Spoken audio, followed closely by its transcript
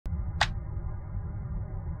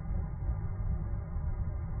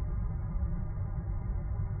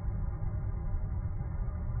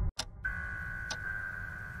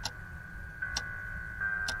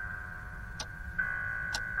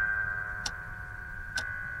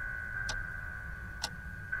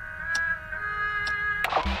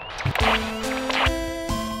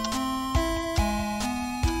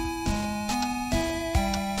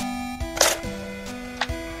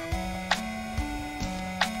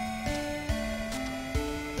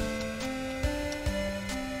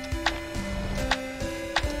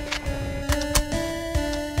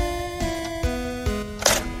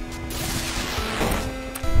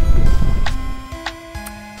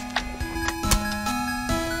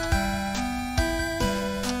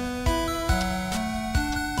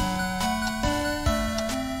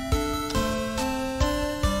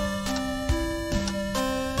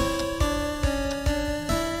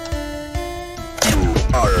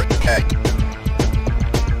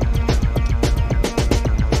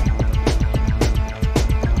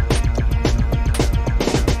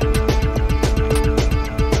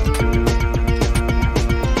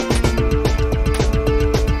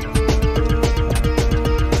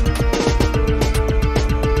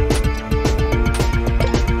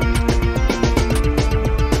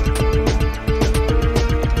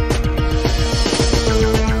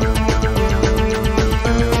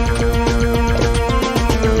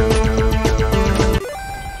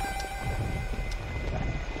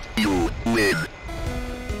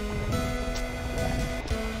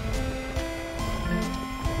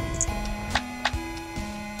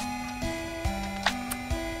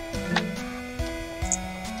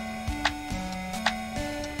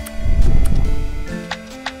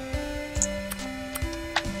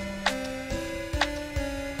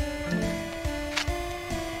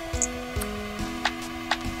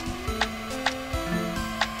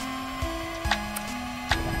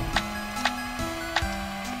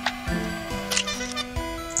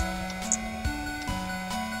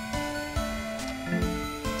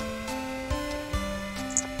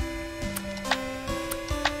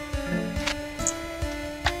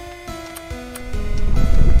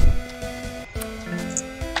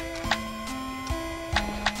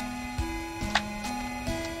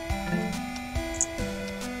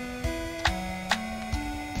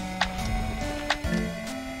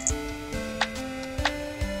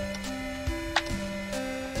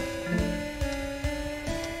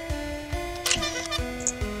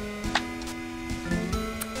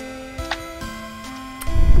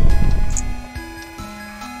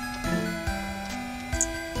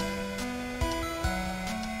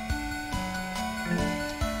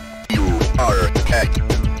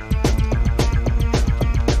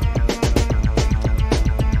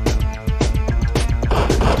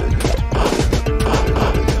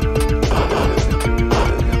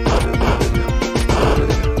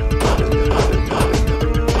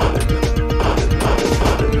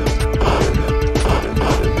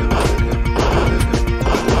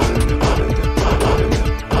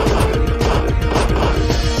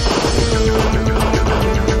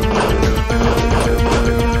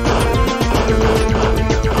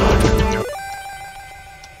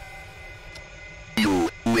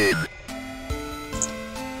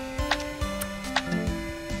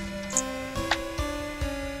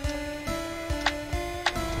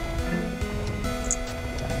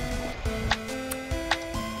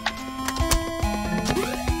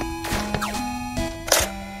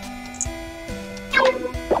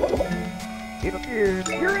It appears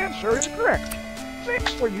your answer is correct.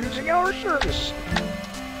 Thanks for using our service.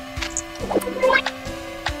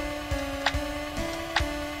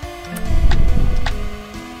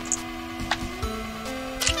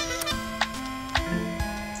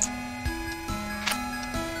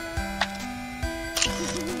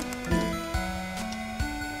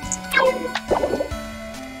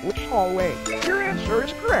 Which hallway? Your answer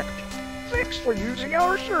is correct. Thanks for using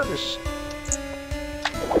our service.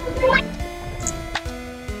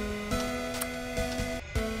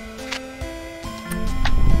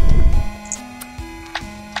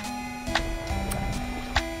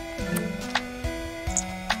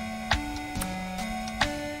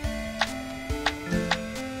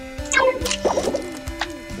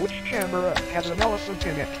 Which camera has an elephant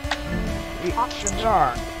in it? The options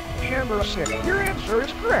are Camera 6. Your answer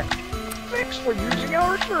is correct. Thanks for using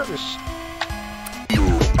our service.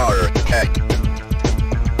 You are hacked.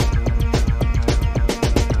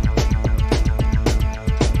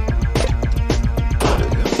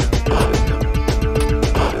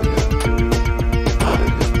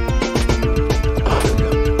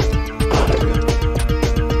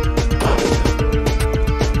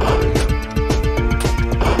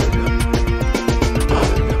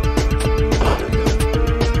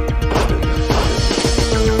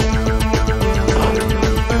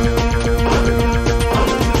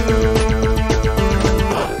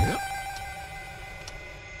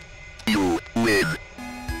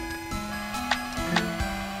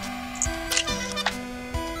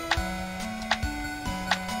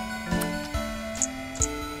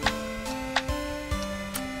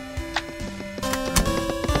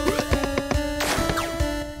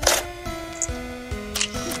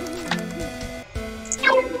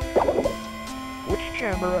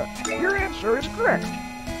 Camera. Your answer is correct.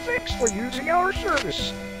 Thanks for using our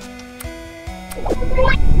service.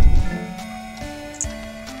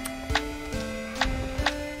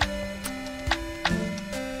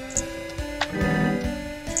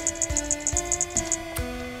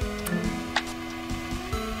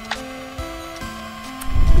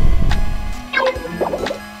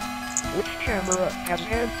 Which camera has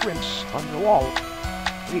handprints on the wall?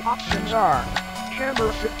 The options are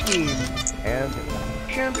Camera 15 and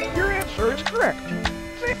Chump. Your answer is correct.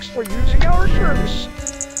 Thanks for using our service.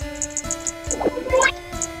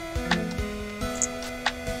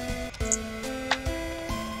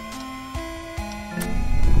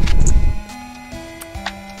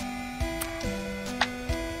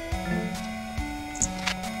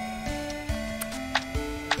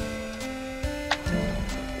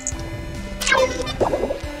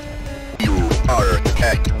 You are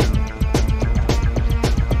hacked.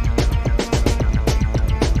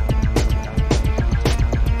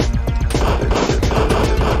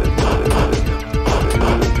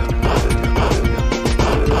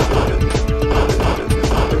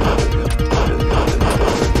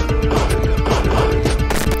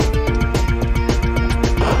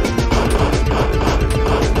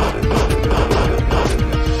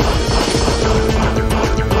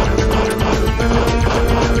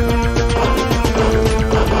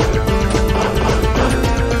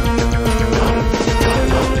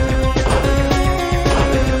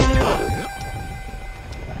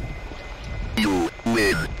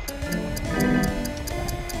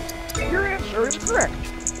 Your answer is correct.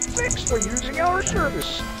 Thanks for using our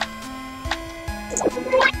service.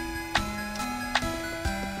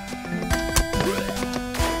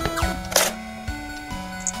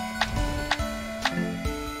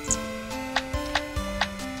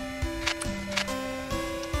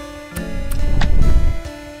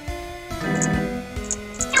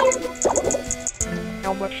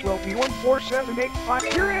 How much will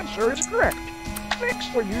v0.5? Your answer is correct. Thanks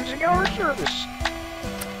for using our service.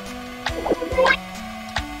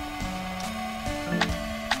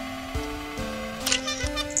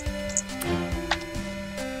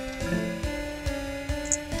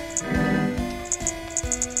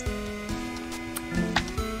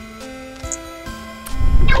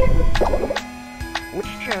 Which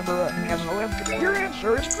camera has a lamp? Your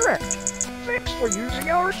answer is correct. Thanks for using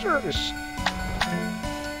our service.